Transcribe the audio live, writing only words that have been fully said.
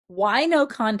Why no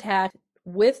contact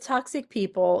with toxic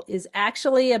people is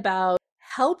actually about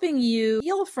helping you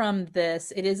heal from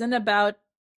this. It isn't about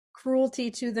cruelty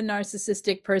to the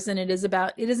narcissistic person. It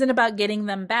isn't about getting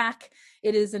them back.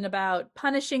 It isn't about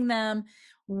punishing them.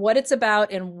 What it's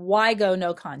about and why go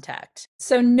no contact.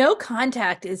 So no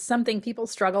contact is something people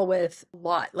struggle with a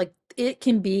lot. Like, it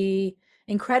can be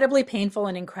incredibly painful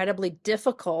and incredibly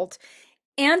difficult.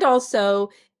 And also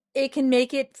it can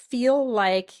make it feel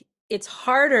like it's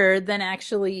harder than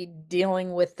actually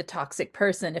dealing with the toxic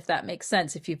person, if that makes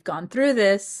sense. If you've gone through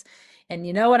this and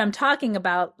you know what I'm talking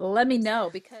about, let me know.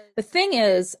 Because the thing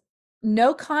is,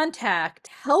 no contact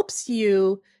helps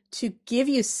you to give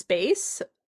you space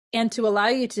and to allow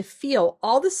you to feel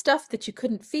all the stuff that you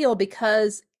couldn't feel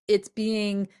because it's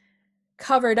being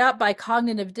covered up by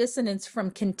cognitive dissonance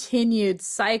from continued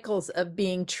cycles of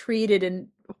being treated and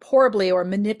horribly or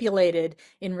manipulated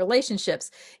in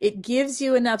relationships. It gives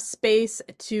you enough space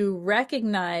to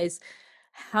recognize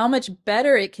how much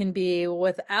better it can be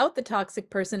without the toxic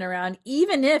person around,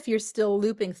 even if you're still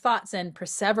looping thoughts and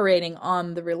perseverating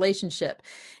on the relationship.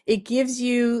 It gives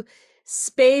you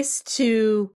space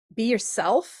to be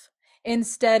yourself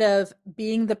instead of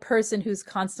being the person who's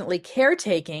constantly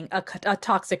caretaking a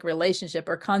toxic relationship,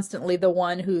 or constantly the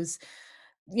one who's,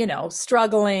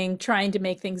 struggling, trying to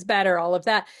make things better, all of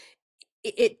that.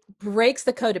 It breaks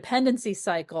the codependency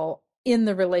cycle in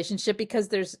the relationship, because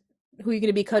there's who you're going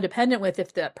to be codependent with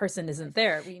if that person isn't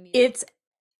there. It's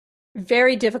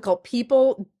very difficult.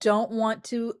 People don't want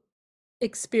to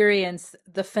experience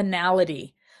the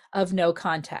finality of no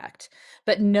contact,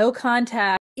 but no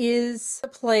contact is a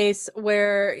place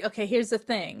where, okay, here's the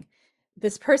thing.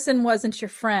 This person wasn't your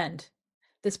friend.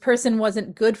 This person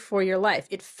wasn't good for your life.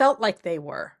 It felt like they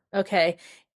were, okay?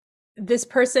 This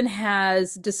person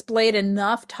has displayed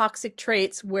enough toxic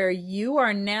traits where you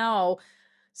are now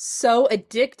so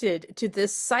addicted to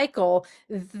this cycle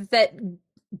that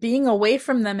being away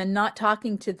from them and not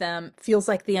talking to them feels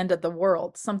like the end of the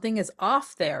world. Something is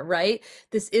off there, right?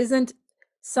 This isn't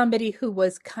somebody who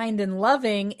was kind and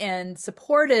loving and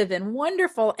supportive and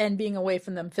wonderful, and being away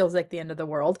from them feels like the end of the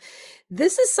world.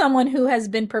 This is someone who has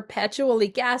been perpetually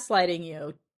gaslighting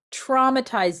you,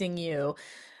 traumatizing you,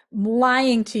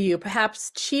 lying to you,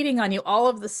 perhaps cheating on you, all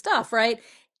of the stuff, right?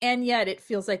 And yet it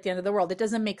feels like the end of the world. It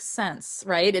doesn't make sense,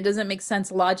 right? It doesn't make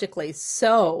sense logically.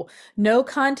 So no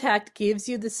contact gives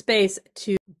you the space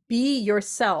to be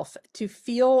yourself, to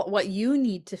feel what you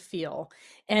need to feel,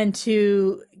 and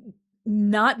to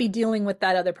not be dealing with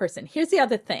that other person. Here's the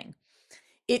other thing.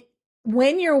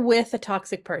 When you're with a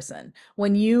toxic person,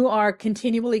 when you are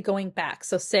continually going back,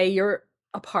 so say you're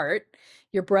apart,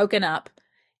 you're broken up,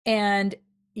 and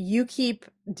you keep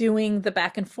doing the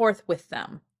back and forth with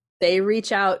them. They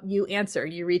reach out, you answer,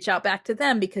 you reach out back to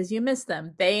them because you miss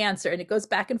them. They answer, and it goes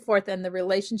back and forth, and the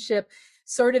relationship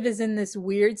sort of is in this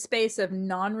weird space of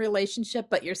non-relationship,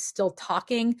 but you're still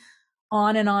talking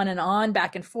on and on and on,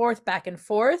 back and forth, back and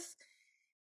forth.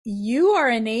 You are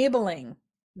enabling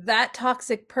that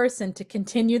toxic person to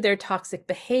continue their toxic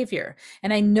behavior.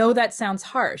 And I know that sounds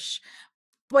harsh,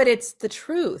 but it's the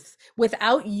truth.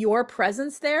 Without your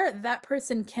presence there, that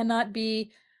person cannot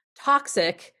be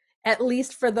toxic, at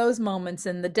least for those moments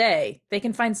in the day. They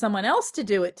can find someone else to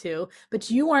do it to,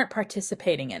 but you aren't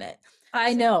participating in it.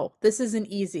 I know this isn't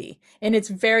easy, and it's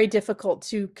very difficult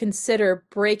to consider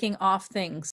breaking off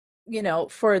things,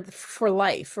 for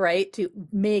life, right? To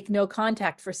make no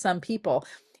contact for some people,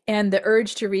 and the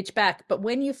urge to reach back. But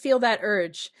when you feel that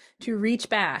urge to reach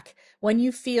back, when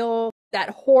you feel that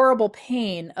horrible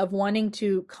pain of wanting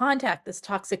to contact this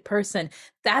toxic person,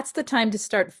 that's the time to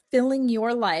start filling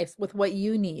your life with what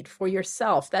you need for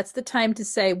yourself. That's the time to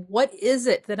say, what is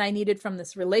it that I needed from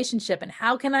this relationship, and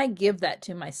how can I give that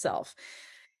to myself?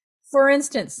 For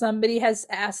instance, somebody has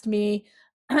asked me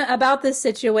about this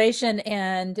situation,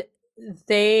 and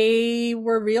they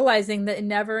were realizing that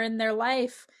never in their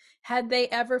life had they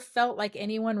ever felt like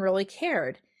anyone really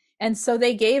cared. And so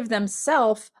they gave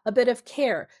themselves a bit of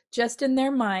care just in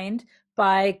their mind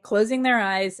by closing their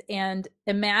eyes and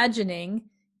imagining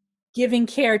giving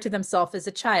care to themselves as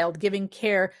a child, giving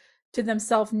care to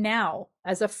themselves now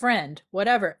as a friend,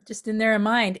 whatever, just in their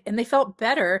mind. And they felt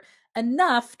better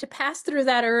enough to pass through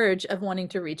that urge of wanting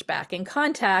to reach back in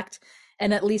contact.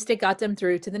 And at least it got them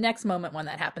through to the next moment when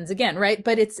that happens again, right?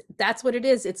 But that's what it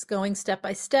is. It's going step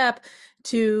by step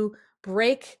to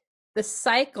break the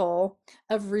cycle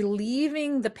of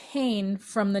relieving the pain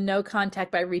from the no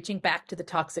contact by reaching back to the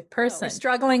toxic person. If you're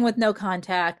struggling with no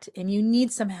contact and you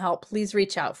need some help, please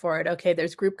reach out for it. Okay,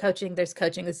 there's group coaching, there's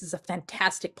coaching. This is a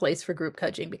fantastic place for group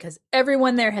coaching because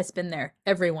everyone there has been there.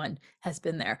 Everyone has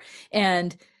been there.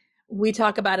 And we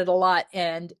talk about it a lot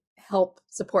and help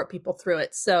support people through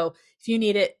it. So if you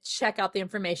need it, check out the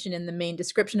information in the main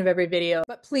description of every video.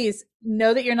 But please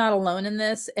know that you're not alone in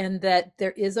this and that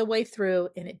there is a way through,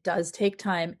 and it does take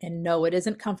time, and no, it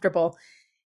isn't comfortable,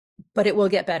 but it will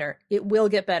get better. It will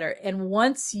get better. And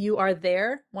once you are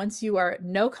there, once you are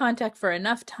no contact for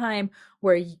enough time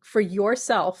where for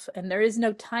yourself, and there is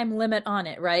no time limit on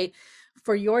it, right?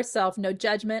 For yourself, no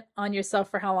judgment on yourself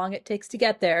for how long it takes to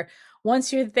get there.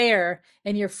 Once you're there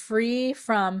and you're free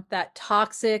from that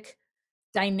toxic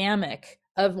dynamic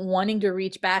of wanting to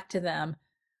reach back to them,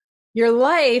 your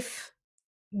life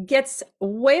gets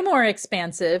way more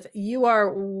expansive. You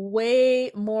are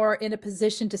way more in a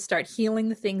position to start healing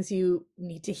the things you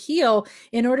need to heal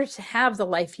in order to have the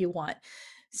life you want.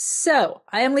 So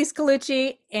I am Lise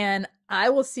Colucci, and I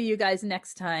will see you guys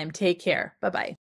next time. Take care. Bye-bye.